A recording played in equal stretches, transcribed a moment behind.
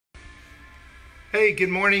Hey, good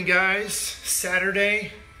morning, guys.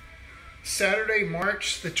 Saturday,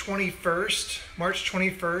 March the 21st, March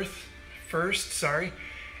 21st, sorry.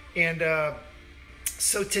 And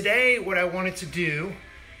so today what I wanted to do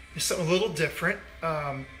is something a little different.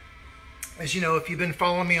 As you know, if you've been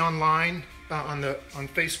following me online on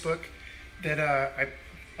Facebook, that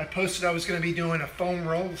I posted I was going to be doing a foam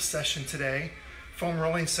roll session today, foam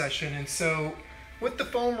rolling session. And so with the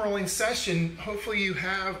foam rolling session, hopefully you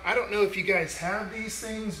have, I don't know if you guys have these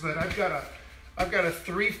things, but I've got a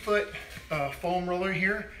 3-foot foam roller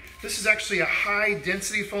here. This is actually a high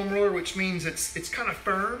density foam roller, which means it's kind of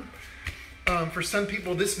firm. For some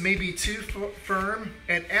people, this may be too firm.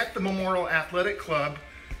 And at the Memorial Athletic Club,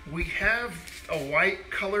 we have a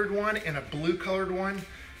white colored one and a blue colored one,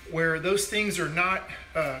 where those things are not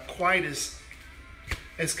quite as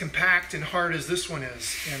compact and hard as this one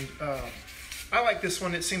is. And I like this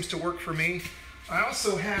one. It seems to work for me. I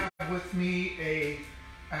also have with me a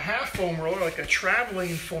half foam roller, like a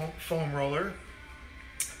traveling foam roller,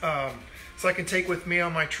 so I can take with me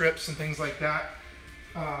on my trips and things like that.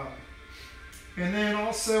 And then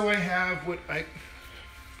also I have what I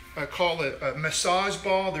call a massage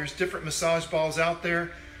ball. There's different massage balls out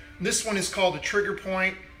there. This one is called a trigger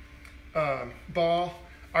point ball.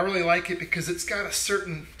 I really like it because it's got a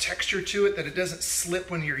certain texture to it that it doesn't slip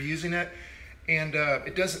when you're using it. And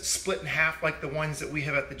it doesn't split in half like the ones that we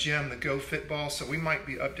have at the gym, the Go Fit ball, so we might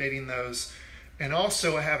be updating those. And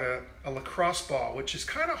also I have a lacrosse ball, which is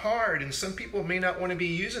kind of hard, and some people may not want to be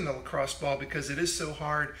using the lacrosse ball because it is so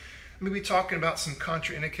hard. I'm going to be talking about some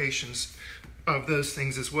contraindications of those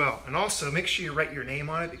things as well. And also make sure you write your name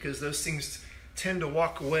on it, because those things tend to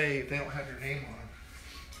walk away if they don't have your name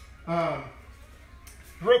on them.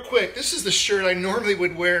 Real quick, this is the shirt I normally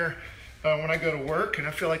would wear when I go to work, and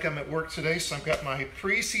I feel like I'm at work today, so I've got my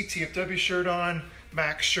pre-CTFW shirt on,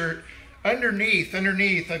 Max shirt. Underneath,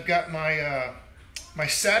 I've got my my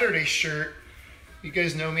Saturday shirt. You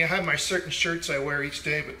guys know me, I have my certain shirts I wear each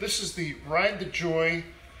day, but this is the Ride the Joy.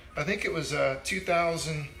 I think it was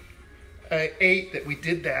 2008 that we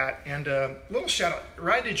did that, and a little shout out.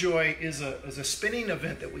 Ride the Joy is a spinning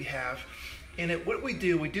event that we have, and what we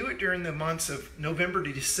do it during the months of November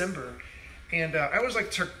to December. And I always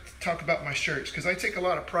like to talk about my shirts because I take a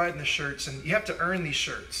lot of pride in the shirts, and you have to earn these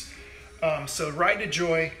shirts. So Ride to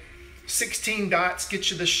Joy, 16 dots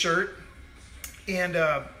get you this shirt. And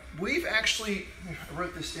we've actually, I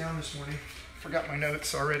wrote this down this morning, forgot my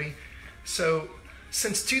notes already. So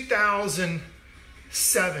since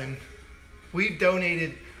 2007, we've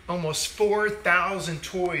donated almost 4,000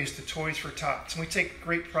 toys to Toys for Tots, and we take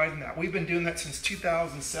great pride in that. We've been doing that since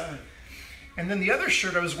 2007. And then the other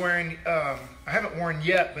shirt I was wearing, I haven't worn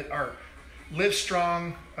yet, but our Live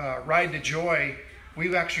Strong, Ride to Joy,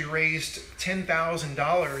 we've actually raised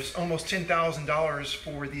 $10,000, almost $10,000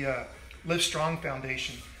 for the Live Strong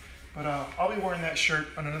Foundation. But I'll be wearing that shirt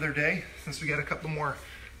on another day, since we got a couple more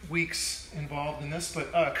weeks involved in this.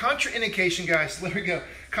 But contraindication, guys, there we go.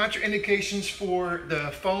 Contraindications for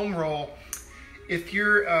the foam roll. If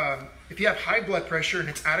you have high blood pressure and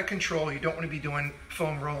it's out of control, you don't want to be doing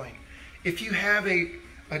foam rolling. If you have a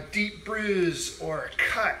deep bruise or a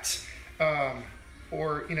cut,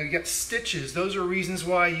 or you get stitches, those are reasons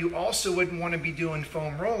why you also wouldn't want to be doing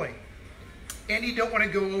foam rolling. And you don't want to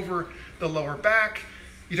go over the lower back.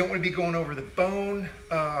 You don't want to be going over the bone.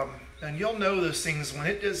 And you'll know those things when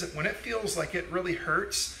it feels like it really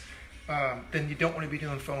hurts. Then you don't want to be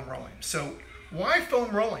doing foam rolling. So why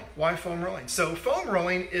foam rolling? Why foam rolling? So foam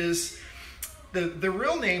rolling is the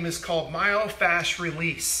real name is called myofascial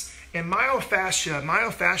release. And myofascia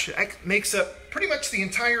makes up pretty much the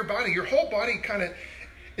entire body. Your whole body kind of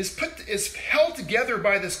is held together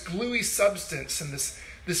by this gluey substance and this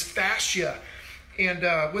fascia.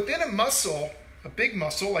 And within a muscle, a big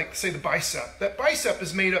muscle, like say the bicep, that bicep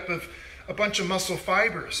is made up of a bunch of muscle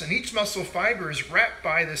fibers, and each muscle fiber is wrapped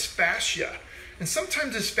by this fascia. And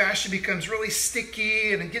sometimes this fascia becomes really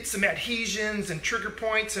sticky, and it gets some adhesions and trigger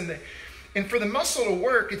points. And for the muscle to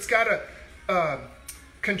work, it's got to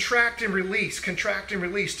contract and release,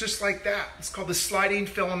 just like that. It's called the sliding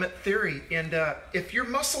filament theory. And if your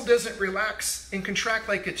muscle doesn't relax and contract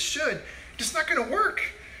like it should, it's not going to work.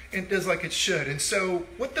 It does like it should. And so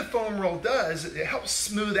what the foam roll does, it helps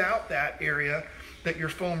smooth out that area that you're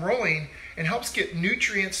foam rolling, and helps get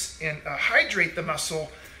nutrients and hydrate the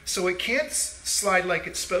muscle so it can't slide like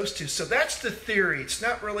it's supposed to. So that's the theory. It's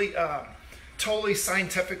not really totally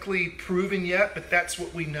scientifically proven yet, but that's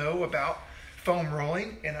what we know about foam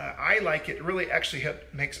rolling, and I like it. It really actually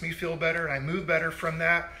makes me feel better, and I move better from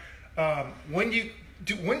that. When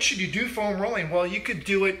should you do foam rolling? Well, you could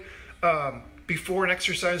do it before an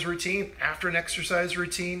exercise routine, after an exercise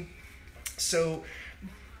routine. So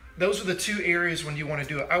those are the two areas when you want to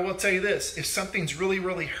do it. I will tell you this, if something's really,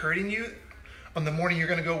 really hurting you on the morning you're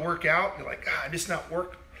going to go work out, you're like, I'm just not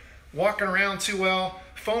walking around too well,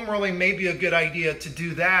 foam rolling may be a good idea to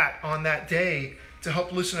do that on that day to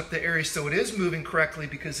help loosen up the area so it is moving correctly,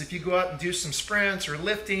 because if you go out and do some sprints or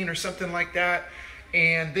lifting or something like that,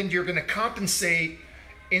 and then you're going to compensate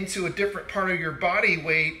into a different part of your body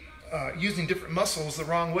weight using different muscles the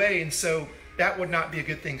wrong way, and so that would not be a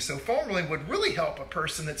good thing. So foam rolling would really help a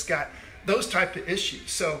person that's got those type of issues.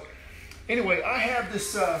 So anyway, I have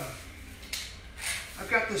this, I've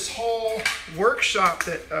got this whole workshop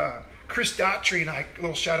that Chris Daughtry and I, a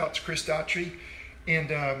little shout out to Chris Daughtry,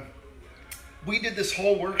 and we did this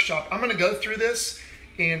whole workshop. I'm going to go through this,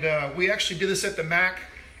 and we actually did this at the MAC,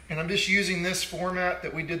 and I'm just using this format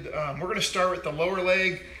that we did. We're going to start with the lower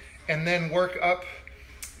leg and then work up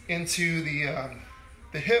into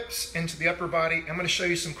the hips, into the upper body. I'm going to show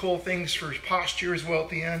you some cool things for posture as well at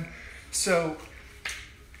the end. So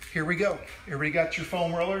here we go. Everybody got your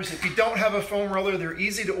foam rollers. If you don't have a foam roller, they're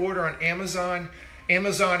easy to order on Amazon.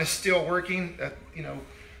 Amazon is still working.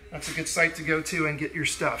 That's a good site to go to and get your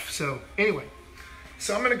stuff. So anyway,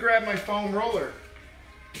 so I'm going to grab my foam roller,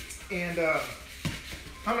 and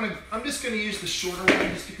I'm just going to use the shorter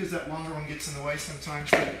one just because that longer one gets in the way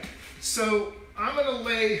sometimes. So I'm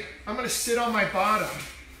going to sit on my bottom,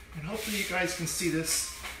 and hopefully you guys can see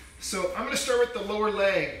this. So I'm going to start with the lower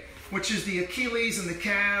leg, which is the Achilles and the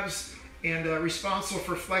calves, and responsible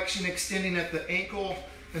for flexion, extending at the ankle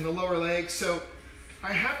and the lower leg. So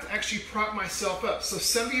I have to actually prop myself up. So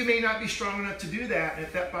some of you may not be strong enough to do that, and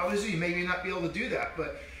if that bothers you, you may not be able to do that.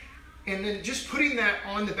 And then just putting that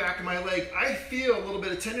on the back of my leg, I feel a little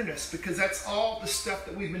bit of tenderness, because that's all the stuff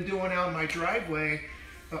that we've been doing out in my driveway,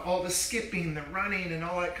 all the skipping, the running, and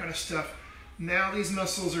all that kind of stuff. Now these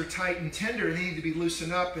muscles are tight and tender, and they need to be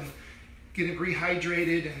loosened up and getting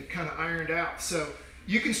rehydrated and kind of ironed out. So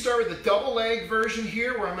you can start with the double leg version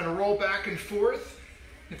here, where I'm going to roll back and forth.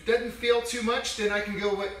 If it doesn't feel too much, then I can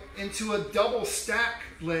go into a double stack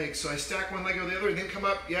leg. So I stack one leg over the other and then come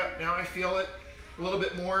up. Yep, now I feel it a little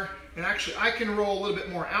bit more. And actually, I can roll a little bit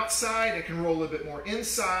more outside. I can roll a little bit more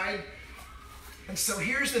inside. And so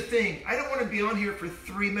here's the thing. I don't want to be on here for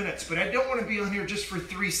 3 minutes, but I don't want to be on here just for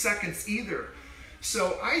 3 seconds either.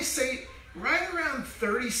 So I say right around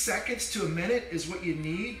 30 seconds to a minute is what you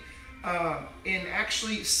need. And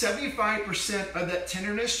actually 75% of that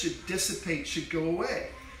tenderness should dissipate, should go away.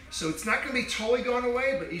 So it's not going to be totally going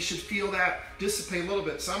away, but you should feel that dissipate a little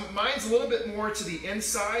bit. So mine's a little bit more to the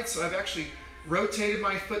inside, so I've actually rotated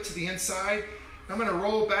my foot to the inside. I'm going to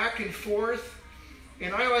roll back and forth,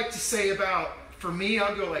 and I like to say about, for me,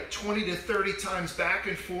 I'll go like 20 to 30 times back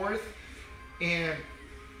and forth, and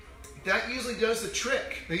that usually does the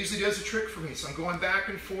trick. That usually does the trick for me. So I'm going back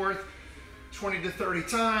and forth 20 to 30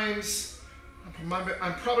 times.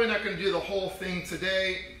 I'm probably not going to do the whole thing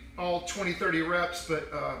today, all 20, 30 reps,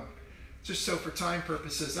 but just so for time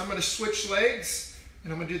purposes. I'm going to switch legs,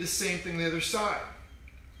 and I'm going to do the same thing the other side.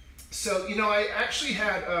 So, you know, I actually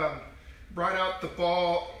had brought out the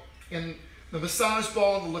ball, and the massage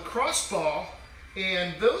ball and the lacrosse ball,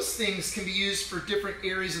 and those things can be used for different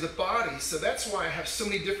areas of the body. So that's why I have so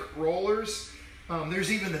many different rollers.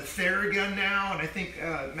 There's even the Theragun now, and I think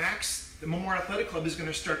Max, the Memorial Athletic Club, is going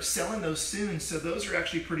to start selling those soon. So those are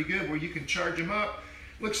actually pretty good, where you can charge them up.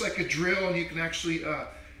 Looks like a drill, and you can actually,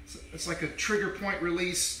 it's like a trigger point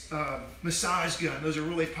release massage gun. Those are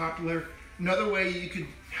really popular. Another way you could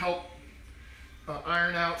help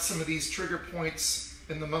iron out some of these trigger points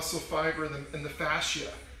in the muscle fiber and the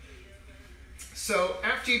fascia. So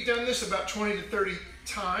after you've done this about 20 to 30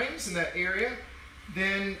 times in that area,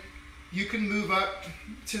 then you can move up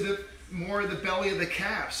to the more of the belly of the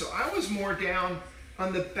calf. So I was more down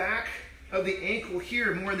on the back of the ankle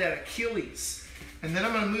here, more of that Achilles. And then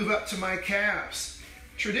I'm going to move up to my calves.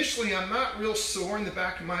 Traditionally, I'm not real sore in the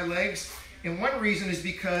back of my legs. And one reason is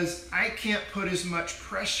because I can't put as much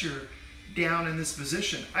pressure down in this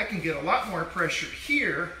position. I can get a lot more pressure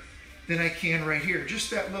here than I can right here. Just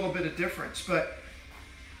that little bit of difference. But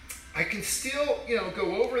I can still, you know,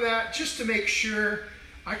 go over that just to make sure.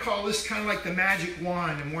 I call this kind of like the magic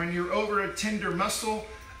wand. And when you're over a tender muscle,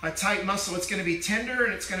 a tight muscle, it's going to be tender,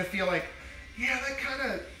 and it's going to feel like, yeah, that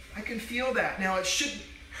kind of, I can feel that. Now, it shouldn't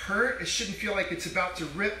hurt. It shouldn't feel like it's about to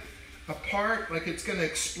rip apart, like it's going to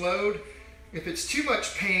explode. If it's too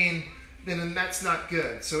much pain, then that's not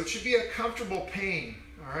good. So it should be a comfortable pain,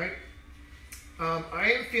 all right?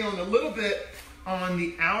 I am feeling a little bit on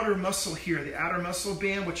the outer muscle here, the outer muscle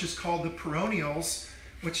band, which is called the peroneals,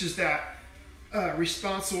 which is that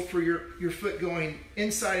responsible for your foot going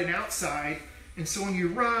inside and outside. And so when you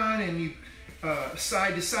run and you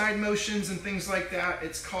side to side motions and things like that,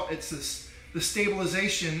 the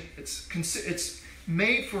stabilization. It's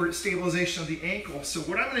made for stabilization of the ankle. So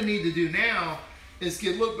what I'm going to need to do now is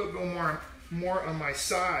get a little bit more on my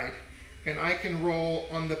side, and I can roll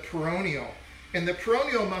on the peroneal. And the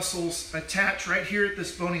peroneal muscles attach right here at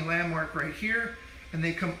this bony landmark right here, and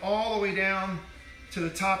they come all the way down to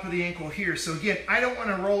the top of the ankle here. So again, I don't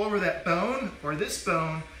want to roll over that bone or this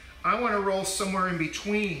bone. I want to roll somewhere in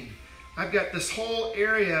between. I've got this whole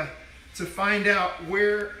area to find out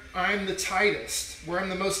where I'm the tightest, where I'm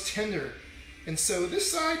the most tender. And so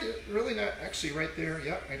this side, really not, actually right there,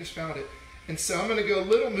 yep, I just found it. And so I'm gonna go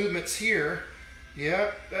little movements here.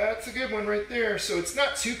 Yep, that's a good one right there. So it's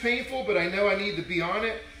not too painful, but I know I need to be on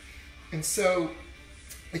it. And so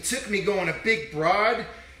it took me going a big broad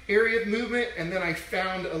area of movement, and then I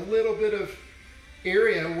found a little bit of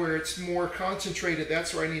area where it's more concentrated.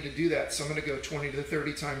 That's where I need to do that. So I'm gonna go 20 to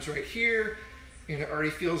 30 times right here, and it already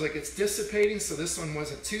feels like it's dissipating. So this one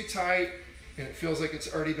wasn't too tight, and it feels like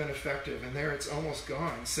it's already been effective, and there it's almost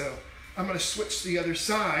gone. So I'm going to switch to the other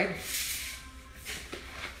side,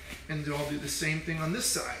 and I'll do the same thing on this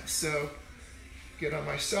side. So get on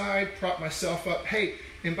my side, prop myself up. Hey,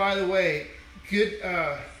 and by the way, good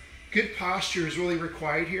posture is really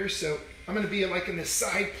required here. So I'm going to be like in the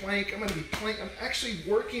side plank. I'm going to be I'm actually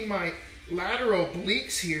working my lateral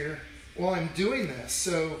obliques here while I'm doing this.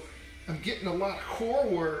 So I'm getting a lot of core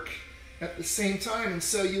work at the same time, and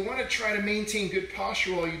so you want to try to maintain good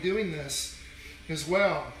posture while you're doing this as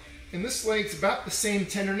well. And this leg's about the same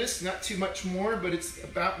tenderness, not too much more, but it's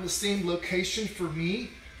about in the same location for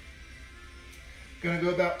me. Gonna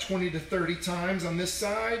go about 20 to 30 times on this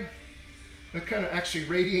side. That kind of actually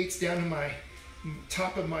radiates down to my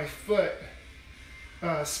top of my foot.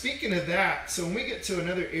 Speaking of that, so when we get to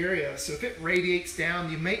another area, so if it radiates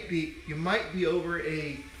down, you might be over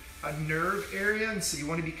a nerve area, and so you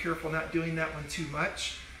want to be careful not doing that one too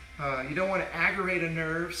much. You don't want to aggravate a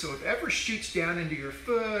nerve, so if it ever shoots down into your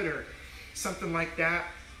foot or something like that,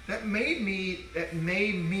 that may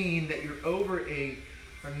mean that you're over a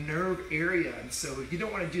nerve area, and so you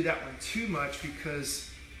don't want to do that one too much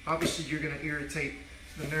because obviously you're going to irritate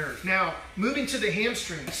the nerve. Now, moving to the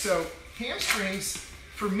hamstrings. So hamstrings,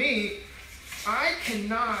 for me, I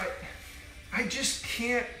just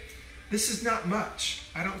can't. This is not much.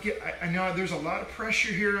 I know there's a lot of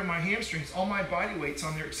pressure here on my hamstrings. All my body weight's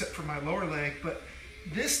on there except for my lower leg, but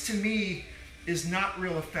this to me is not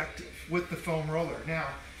real effective with the foam roller. Now,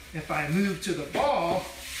 if I move to the ball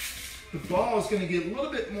is gonna get a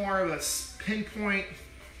little bit more of a pinpoint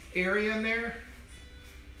area in there.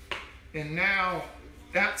 And now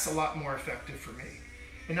that's a lot more effective for me.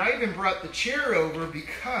 And I even brought the chair over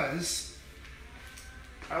because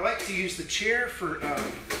I like to use the chair for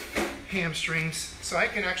hamstrings, so I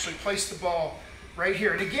can actually place the ball right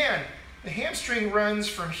here. And again, the hamstring runs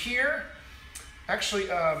from here, actually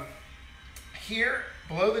here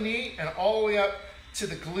below the knee and all the way up to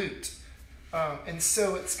the glute. And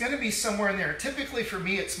so it's going to be somewhere in there. Typically for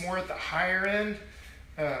me, it's more at the higher end,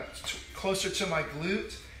 closer to my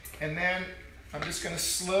glute. And then I'm just going to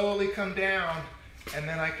slowly come down, and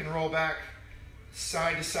then I can roll back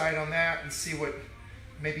side to side on that and see what,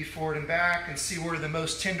 maybe forward and back, and see where the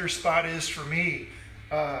most tender spot is for me.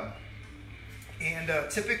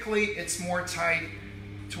 Typically it's more tight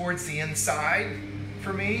towards the inside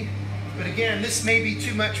for me. But again, this may be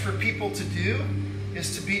too much for people to do,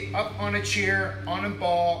 is to be up on a chair, on a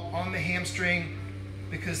ball, on the hamstring,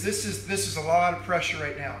 because this is a lot of pressure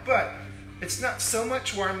right now. But it's not so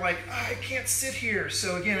much where I'm like, oh, I can't sit here.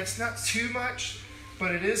 So again, it's not too much,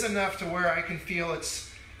 but it is enough to where I can feel it's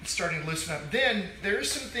starting to loosen up. Then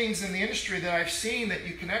there's some things in the industry that I've seen that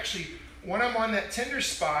you can actually, when I'm on that tender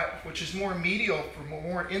spot, which is more medial,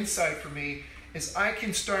 more inside for me, is I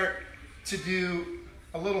can start to do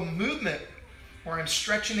a little movement where I'm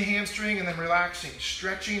stretching the hamstring and then relaxing,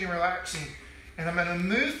 stretching and relaxing. And I'm gonna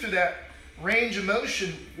move through that range of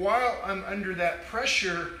motion while I'm under that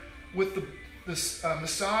pressure with this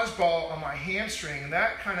massage ball on my hamstring. And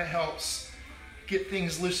that kind of helps get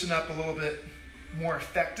things loosened up a little bit more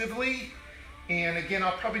effectively. And again,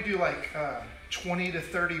 I'll probably do like 20 to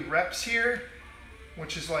 30 reps here,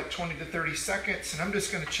 which is like 20 to 30 seconds. And I'm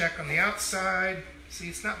just going to check on the outside. See,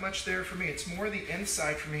 it's not much there for me. It's more the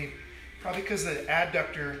inside for me, probably because of the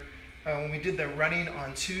adductor. When we did the running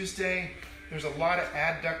on Tuesday, there's a lot of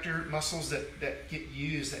adductor muscles that get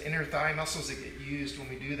used, the inner thigh muscles that get used when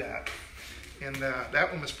we do that. And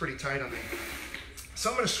that one was pretty tight on me. So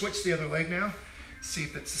I'm going to switch the other leg now, see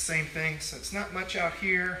if it's the same thing. So it's not much out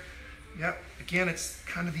here. Yep, again, it's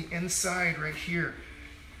kind of the inside right here.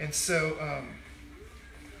 And so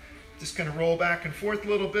just going to roll back and forth a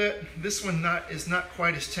little bit. This one is not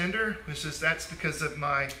quite as tender, that's because of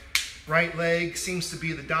my right leg seems to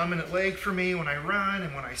be the dominant leg for me when I run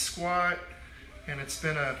and when I squat. And it's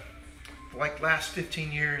been like last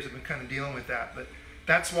 15 years I've been kind of dealing with that. But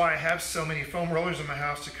that's why I have so many foam rollers in my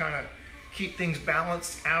house, to kind of keep things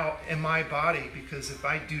balanced out in my body, because if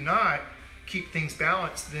I do not keep things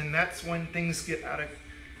balanced, then that's when things get out of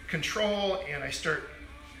control and I start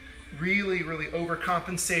really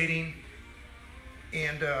overcompensating,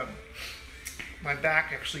 and my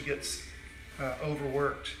back actually gets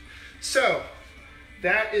overworked. So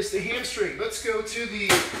that is the hamstring. Let's go to the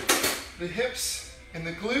hips and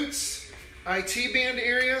the glutes, IT band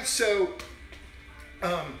area. So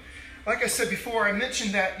like I said before, I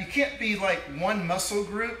mentioned that you can't be like one muscle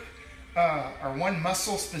group or one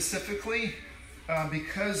muscle specifically,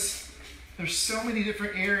 because there's so many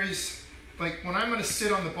different areas. Like when I'm going to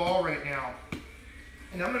sit on the ball right now,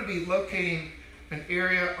 and I'm going to be locating an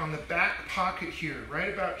area on the back pocket here,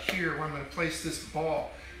 right about here, where I'm going to place this ball.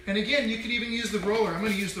 And again, you could even use the roller. I'm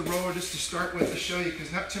going to use the roller just to start with to show you,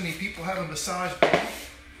 because not too many people have a massage ball.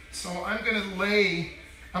 So I'm going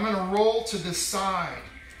to roll to the side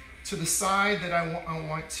that I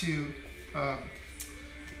want to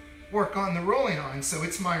work on the rolling on. So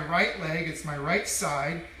it's my right leg, it's my right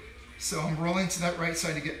side. So I'm rolling to that right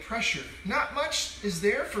side to get pressure. Not much is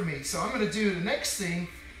there for me. So I'm going to do the next thing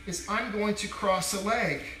is I'm going to cross a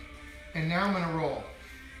leg. And now I'm going to roll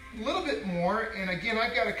a little bit more. And again,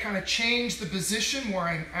 I've got to kind of change the position where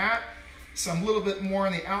I'm at. So I'm a little bit more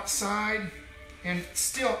on the outside. And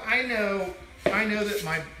still, I know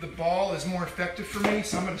that the ball is more effective for me.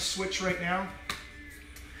 So I'm going to switch right now.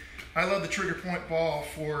 I love the trigger point ball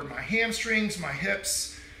for my hamstrings, my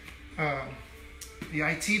hips, the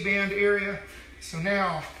IT band area. So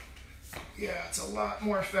now, yeah, it's a lot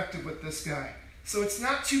more effective with this guy. So it's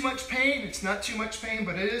not too much pain,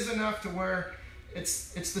 but it is enough to where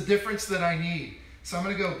it's the difference that I need. So I'm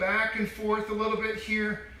going to go back and forth a little bit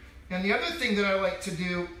here. And the other thing that I like to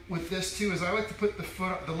do with this too is I like to put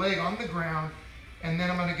the leg on the ground, and then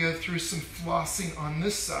I'm going to go through some flossing on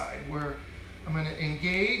this side where I'm going to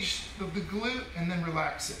engage the glute and then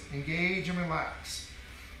relax it. Engage and relax.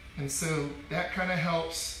 And so that kind of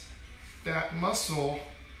helps that muscle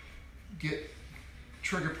get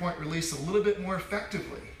trigger point release a little bit more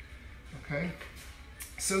effectively. Okay?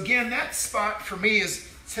 So again, that spot for me is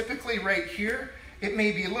typically right here. It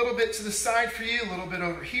may be a little bit to the side for you, a little bit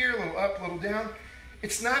over here, a little up, a little down.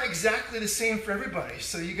 It's not exactly the same for everybody.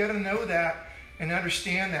 So you got to know that and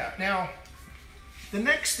understand that. Now, the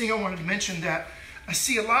next thing I wanted to mention, that I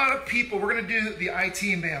see a lot of people, we're going to do the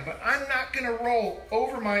IT band, but I'm not going to roll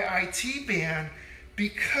over my IT band,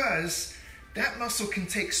 because that muscle can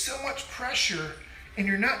take so much pressure and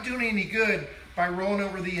you're not doing any good by rolling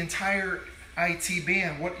over the entire IT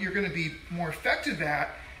band. What you're going to be more effective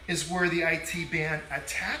at is where the IT band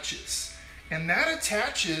attaches. And that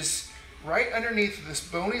attaches right underneath this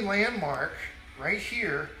bony landmark right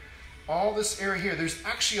here, all this area here. There's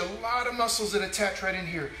actually a lot of muscles that attach right in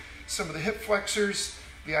here. Some of the hip flexors,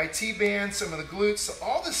 the IT band, some of the glutes, so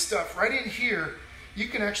all this stuff right in here, you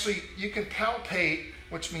can palpate,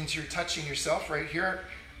 which means you're touching yourself right here.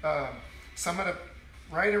 So I'm going to,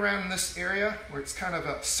 right around this area where it's kind of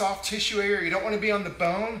a soft tissue area, you don't want to be on the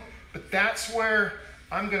bone, but that's where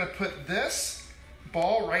I'm going to put this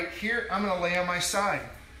ball right here. I'm going to lay on my side.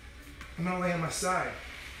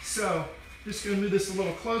 So just going to move this a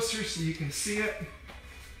little closer so you can see it.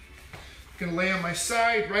 Going to lay on my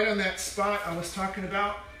side, right on that spot I was talking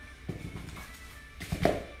about.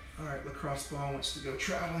 All right, lacrosse ball wants to go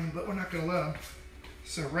traveling, but we're not going to let him.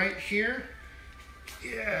 So right here,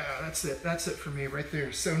 yeah, that's it. That's it for me right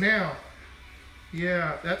there. So now,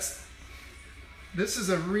 yeah, this is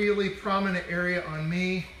a really prominent area on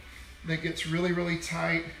me that gets really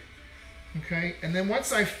tight. Okay, and then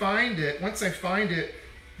once I find it,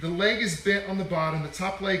 the leg is bent on the bottom, the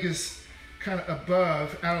top leg is kind of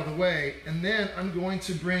above, out of the way, and then I'm going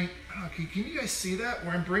to bring, okay, can you guys see that,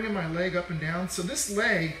 where I'm bringing my leg up and down? So this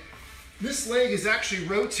leg is actually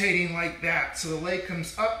rotating like that, so the leg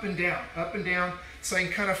comes up and down, so I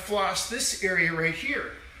can kind of floss this area right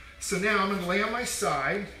here. So now I'm going to lay on my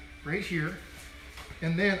side, right here,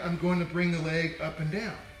 and then I'm going to bring the leg up and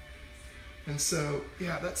down. And so,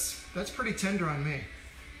 yeah, that's pretty tender on me.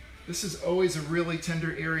 This is always a really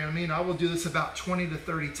tender area on me, and I will do this about 20 to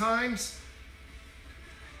 30 times.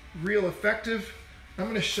 Real effective. I'm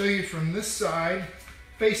going to show you from this side,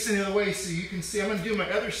 facing the other way so you can see. I'm going to do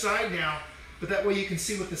my other side now, but that way you can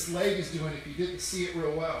see what this leg is doing if you didn't see it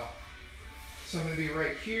real well. So I'm going to be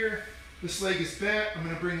right here. This leg is bent. I'm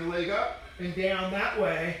going to bring the leg up and down that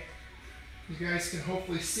way. You guys can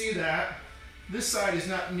hopefully see that. This side is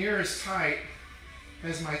not near as tight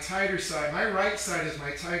as my tighter side. My right side is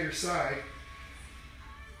my tighter side.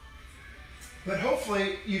 But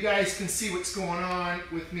hopefully you guys can see what's going on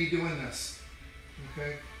with me doing this.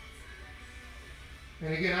 Okay?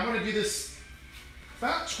 And again, I'm going to do this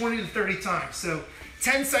about 20 to 30 times. So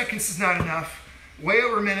 10 seconds is not enough. Way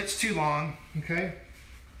over a minute's too long. Okay?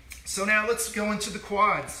 So now let's go into the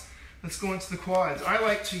quads. Let's go into the quads. I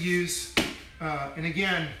like to use, and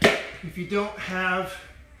again, if you don't have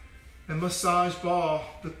a massage ball,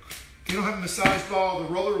 the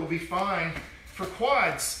roller will be fine for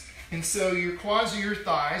quads. And so your quads are your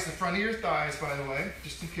thighs, the front of your thighs, by the way,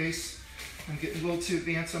 just in case I'm getting a little too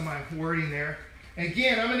advanced on my wording there. And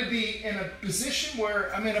again, I'm going to be in a position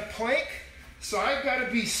where I'm in a plank, so I've got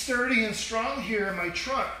to be sturdy and strong here in my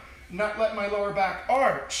trunk, not let my lower back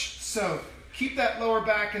arch. So keep that lower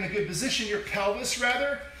back in a good position, your pelvis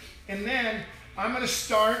rather, and then I'm going to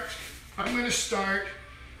start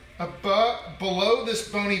below this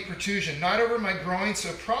bony protrusion, not over my groin,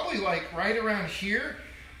 so probably like right around here,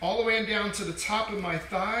 all the way down to the top of my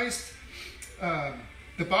thighs,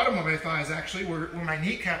 the bottom of my thighs actually, where my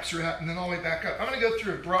kneecaps are at, and then all the way back up. I'm going to go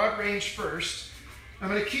through a broad range first. I'm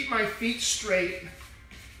going to keep my feet straight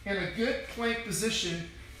in a good plank position,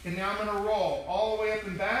 and now I'm going to roll all the way up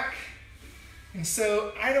and back. And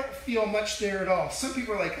so I don't feel much there at all. Some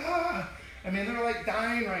people are like, ah, I mean, they're like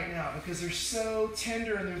dying right now because they're so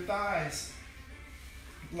tender in their thighs.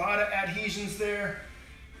 A lot of adhesions there,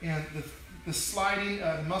 and the sliding,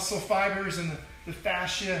 the muscle fibers and the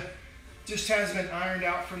fascia just hasn't been ironed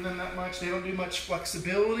out from them that much. They don't do much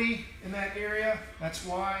flexibility in that area. That's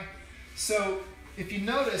why. So if you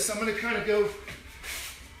notice, I'm going to kind of go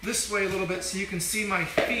this way a little bit so you can see my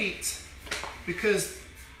feet, because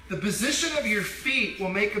the position of your feet will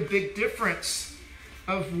make a big difference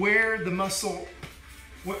of where the muscle,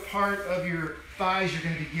 what part of your thighs you're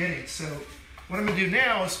going to be getting. So what I'm going to do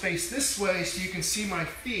now is face this way so you can see my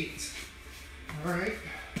feet. All right.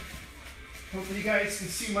 Hopefully you guys can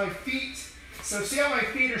see my feet. So see how my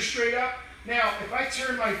feet are straight up? Now, if I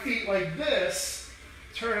turn my feet like this,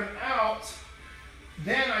 turn them out,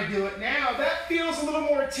 then I do it now, that feels a little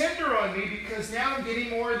more tender on me because now I'm getting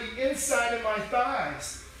more of the inside of my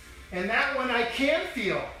thighs. And that one I can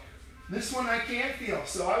feel. This one I can feel.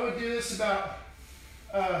 So I would do this about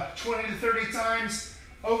 20 to 30 times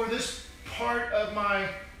over this part of my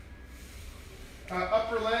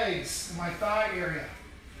upper legs, my thigh area.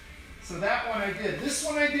 So that one I did. This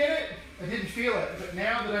one I did it, I didn't feel it. But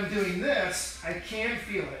now that I'm doing this, I can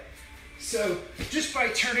feel it. So just by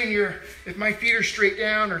turning if my feet are straight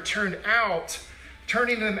down or turned out,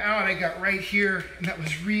 turning them out, I got right here, and that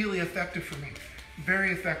was really effective for me.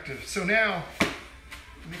 Very effective. So now, let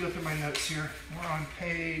me go through my notes here. We're on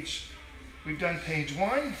we've done page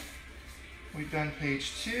 1. We've done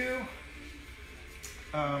page 2.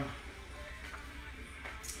 I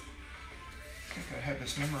think I have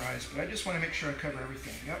this memorized, but I just want to make sure I cover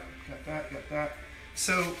everything. Yep, got that.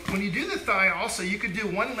 So when you do the thigh also, you could do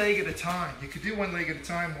one leg at a time. You could do one leg at a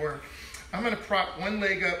time where I'm going to prop one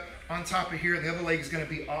leg up on top of here, and the other leg is going to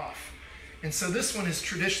be off. And so this one is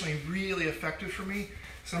traditionally really effective for me.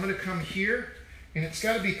 So I'm going to come here, and it's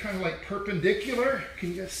got to be kind of like perpendicular.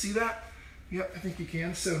 Can you guys see that? Yep, I think you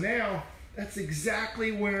can. So now that's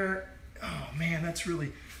exactly where, oh man, that's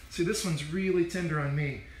really, see this one's really tender on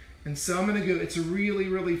me. And so I'm going to go, it's a really,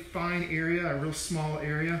 really fine area, a real small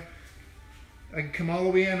area. I can come all the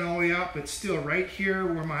way in, all the way out, but still right here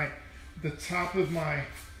where the top of my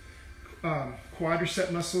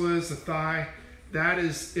quadricep muscle is, the thigh, that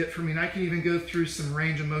is it for me. And I can even go through some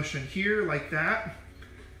range of motion here like that.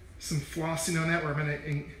 Some flossing on that where I'm going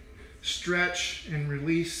to stretch and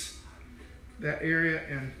release that area.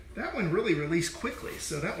 And that one really released quickly,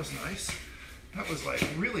 so that was nice. That was like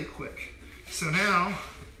really quick. So now,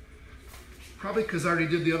 probably because I already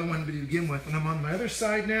did the other one to begin with, and I'm on my other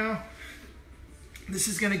side now. This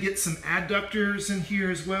is going to get some adductors in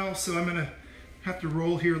here as well, so I'm going to have to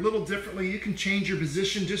roll here a little differently. You can change your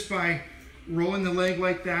position just by rolling the leg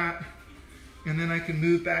like that, and then I can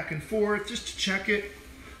move back and forth just to check it.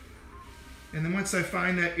 And then once I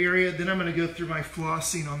find that area, then I'm going to go through my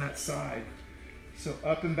flossing on that side. So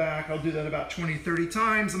up and back, I'll do that about 20, 30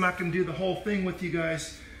 times. I'm not going to do the whole thing with you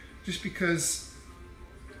guys just because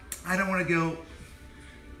I don't want to go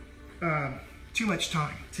too much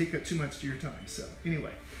time, take up too much of your time. So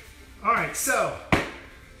anyway, all right, so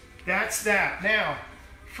that's that. Now,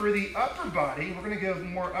 for the upper body, we're going to go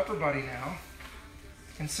more upper body now.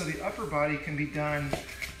 And so the upper body can be done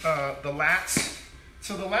the lats.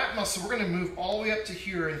 So the lat muscle, we're going to move all the way up to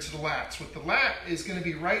here into the lats. What the lat is going to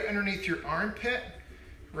be right underneath your armpit,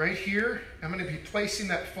 right here. I'm going to be placing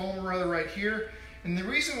that foam roller right here. And the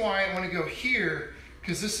reason why I want to go here,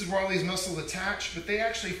 because this is where all these muscles attach, but they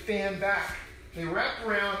actually fan back. They wrap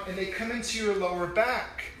around and they come into your lower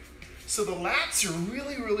back. So the lats are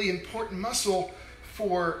really, really important muscle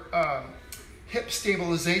for hip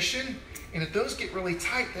stabilization. And if those get really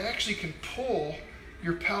tight, they actually can pull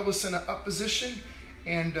your pelvis in an up position.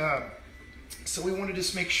 And so we want to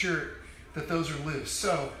just make sure that those are loose.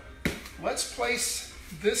 So let's place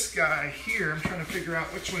this guy here. I'm trying to figure out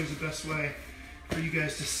which way is the best way for you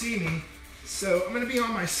guys to see me. So I'm going to be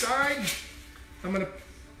on my side. I'm going to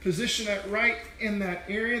position that right in that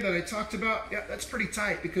area that I talked about. Yeah, that's pretty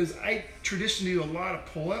tight because I traditionally do a lot of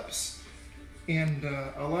pull-ups and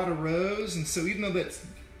a lot of rows. And so even though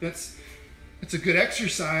it's a good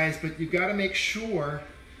exercise, but you've got to make sure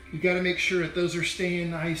that those are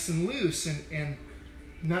staying nice and loose and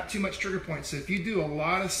not too much trigger points. So if you do a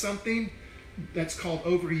lot of something, that's called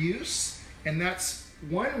overuse, and that's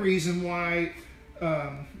one reason why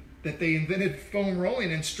that they invented foam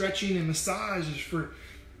rolling and stretching and massage is for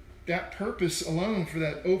that purpose alone, for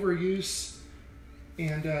that overuse,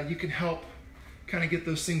 and you can help kind of get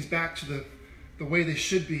those things back to the way they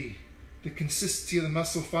should be, the consistency of the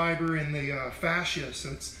muscle fiber and the fascia.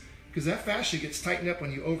 So it's because that fascia gets tightened up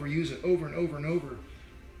when you overuse it over and over and over.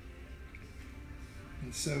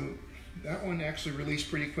 And so that one actually released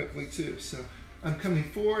pretty quickly too. So I'm coming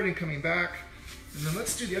forward and coming back. And then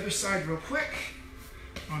let's do the other side real quick.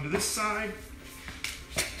 Onto this side,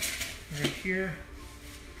 right here.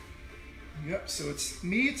 Yep, so it's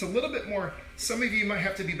me, it's a little bit more, some of you might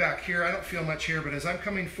have to be back here. I don't feel much here, but as I'm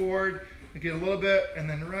coming forward, I get a little bit, and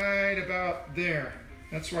then right about there.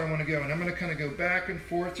 That's where I want to go. And I'm going to kind of go back and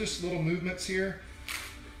forth, just little movements here.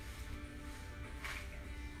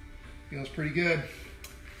 Feels pretty good.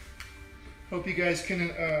 Hope you guys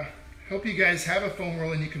can, hope you guys have a foam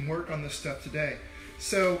roll and you can work on this stuff today.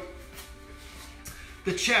 So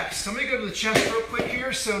the chest, I'm going to go to the chest real quick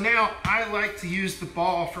here. So now I like to use the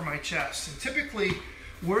ball for my chest. And typically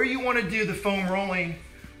where you want to do the foam rolling,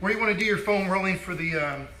 where you want to do your foam rolling for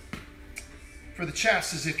the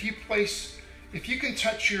chest is if you can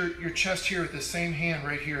touch your chest here with the same hand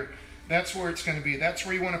right here, that's where it's going to be. That's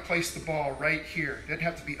where you want to place the ball, right here. It doesn't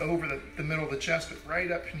have to be over the middle of the chest, but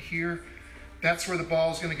right up in here, that's where the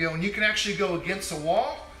ball is going to go. And you can actually go against a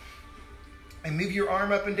wall and move your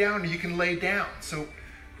arm up and down, or you can lay down. So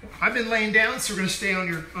I've been laying down, so we're going to stay on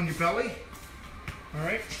your belly. All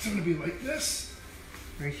right, so I'm going to be like this,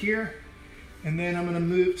 right here. And then I'm going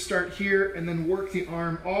to start here, and then work the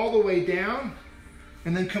arm all the way down,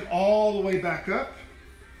 and then come all the way back up.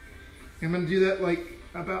 I'm going to do that like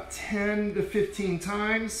about 10 to 15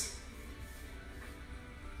 times.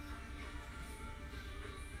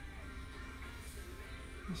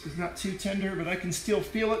 This is not too tender, but I can still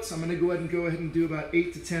feel it, so I'm going to go ahead and do about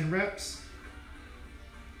 8 to 10 reps.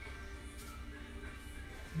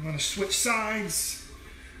 I'm going to switch sides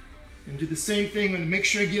and do the same thing. I'm going to make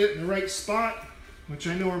sure I get it in the right spot, which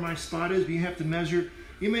I know where my spot is, but you have to measure.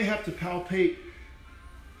 You may have to palpate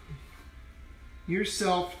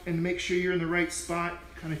yourself and make sure you're in the right spot.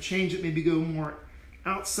 Kind of change it, maybe go more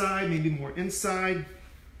outside, maybe more inside.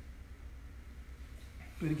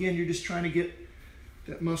 But again, you're just trying to get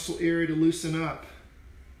that muscle area to loosen up.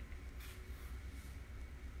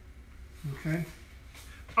 Okay.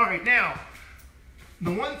 All right, now,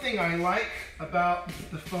 the one thing I like about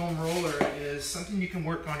the foam roller is something you can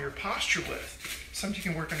work on your posture with.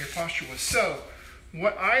 So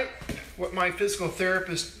what my physical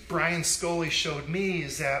therapist, Brian Scully, showed me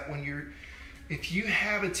is that if you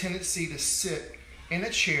have a tendency to sit in a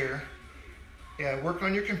chair, work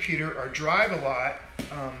on your computer, or drive a lot,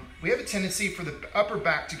 we have a tendency for the upper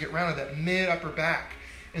back to get rounded, that mid-upper back.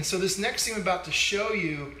 And so this next thing I'm about to show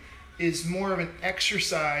you is more of an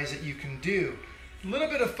exercise that you can do. A little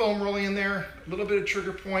bit of foam rolling in there, a little bit of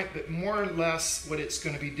trigger point, but more or less what it's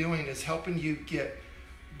going to be doing is helping you get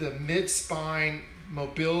the mid-spine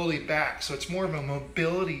mobility back. So it's more of a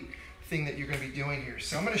mobility thing that you're going to be doing here.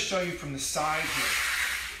 So I'm going to show you from the side here.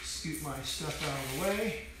 Scoot my stuff out of the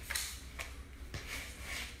way.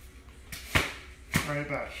 Right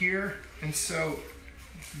about here. And so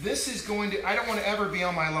this is going to, I don't want to ever be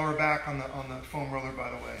on my lower back on the foam roller,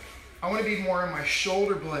 by the way. I want to be more on my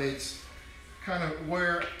shoulder blades, kind of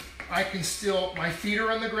where I can still, my feet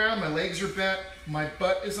are on the ground, my legs are bent, my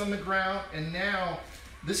butt is on the ground, and now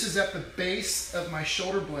this is at the base of my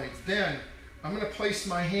shoulder blades. Then I'm going to place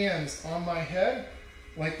my hands on my head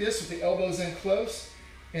like this with the elbows in close,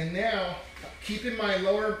 And now, keeping my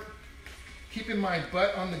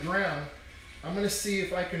butt on the ground, I'm going to see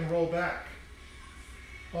if I can roll back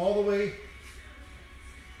all the way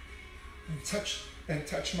and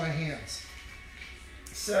touch my hands.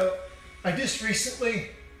 So I just recently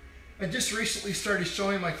started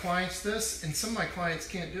showing my clients this, and some of my clients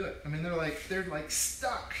can't do it. I mean, they're like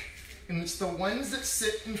stuck. And it's the ones that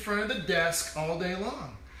sit in front of the desk all day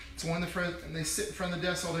long. It's one and they sit in front of the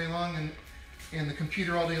desk all day long and the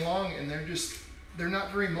computer all day long, and they're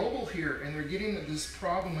not very mobile here, and they're getting this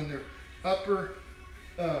problem in their upper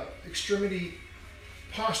extremity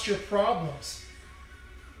posture problems.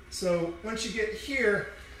 So once you get here,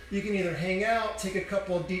 you can either hang out, take a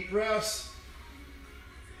couple of deep breaths.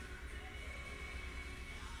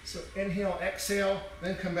 So inhale, exhale,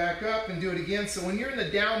 then come back up and do it again. So when you're in the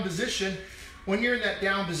down position,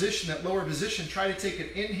 that lower position, try to take an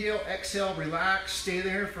inhale, exhale, relax, stay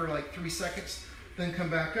there for like 3 seconds, then come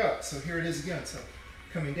back up. So here it is again. So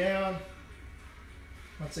coming down.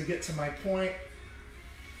 Once I get to my point,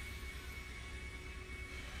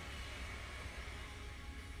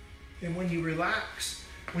 and when you relax,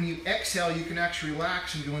 when you exhale, you can actually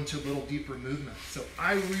relax and go into a little deeper movement. So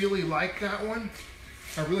I really like that one.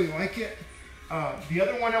 I really like it. The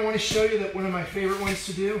other one I want to show you, that one of my favorite ones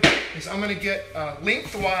to do, is I'm going to get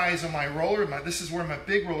lengthwise on my roller. This is where my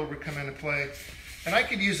big roller would come into play. And I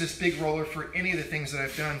could use this big roller for any of the things that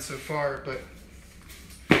I've done so far, but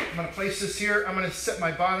I'm going to place this here. I'm going to set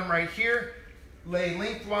my bottom right here, lay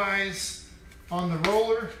lengthwise on the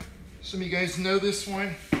roller. Some of you guys know this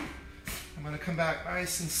one. I'm going to come back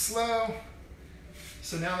nice and slow.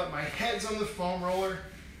 So now that my head's on the foam roller,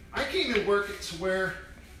 I can even work it to where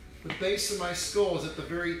the base of my skull is at the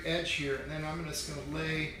very edge here. And then I'm just going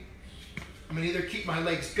to I'm going to either keep my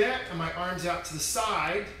legs bent and my arms out to the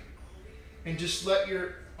side, and just let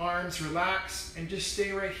your arms relax and just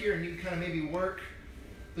stay right here. And you can kind of maybe work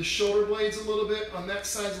the shoulder blades a little bit. On that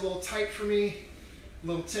side's a little tight for me, a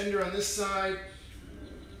little tender on this side.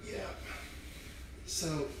 Yeah.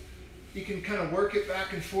 So you can kind of work it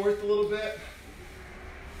back and forth a little bit.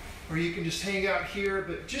 Or you can just hang out here,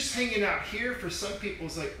 but just hanging out here for some people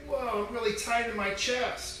is like, whoa, I'm really tight in my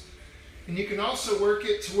chest. And you can also work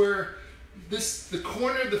it to where the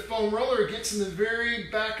corner of the foam roller gets in the very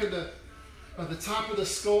back of the top of the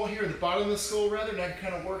skull here, the bottom of the skull rather, and I can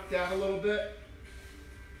kind of work that a little bit.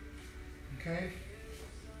 Okay,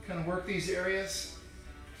 kind of work these areas.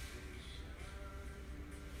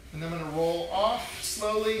 And then I'm going to roll off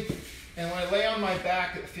slowly. And when I lay on my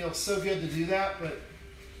back, it feels so good to do that, but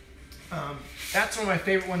that's one of my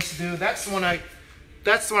favorite ones to do. That's the one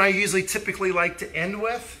I usually typically like to end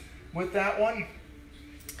with that one.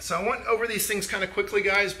 So I went over these things kind of quickly,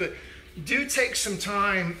 guys, but do take some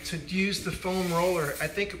time to use the foam roller. I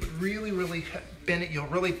think it would really you'll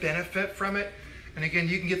really benefit from it. And again,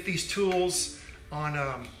 you can get these tools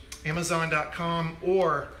on Amazon.com,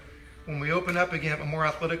 or when we open up again at More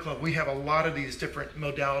Athletic Club, we have a lot of these different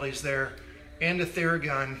modalities there, and a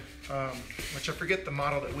Theragun, which I forget the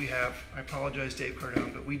model that we have. I apologize, Dave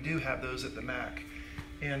Cardone, but we do have those at the Mac.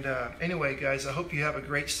 And anyway, guys, I hope you have a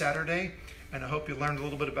great Saturday, and I hope you learned a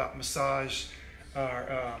little bit about massage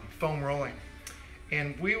or foam rolling.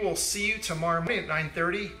 And we will see you tomorrow morning at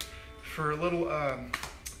 9:30 for a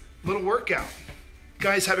little workout.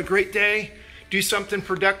 Guys, have a great day. Do something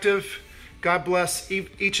productive. God bless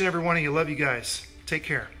each and every one of you. Love you guys. Take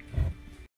care.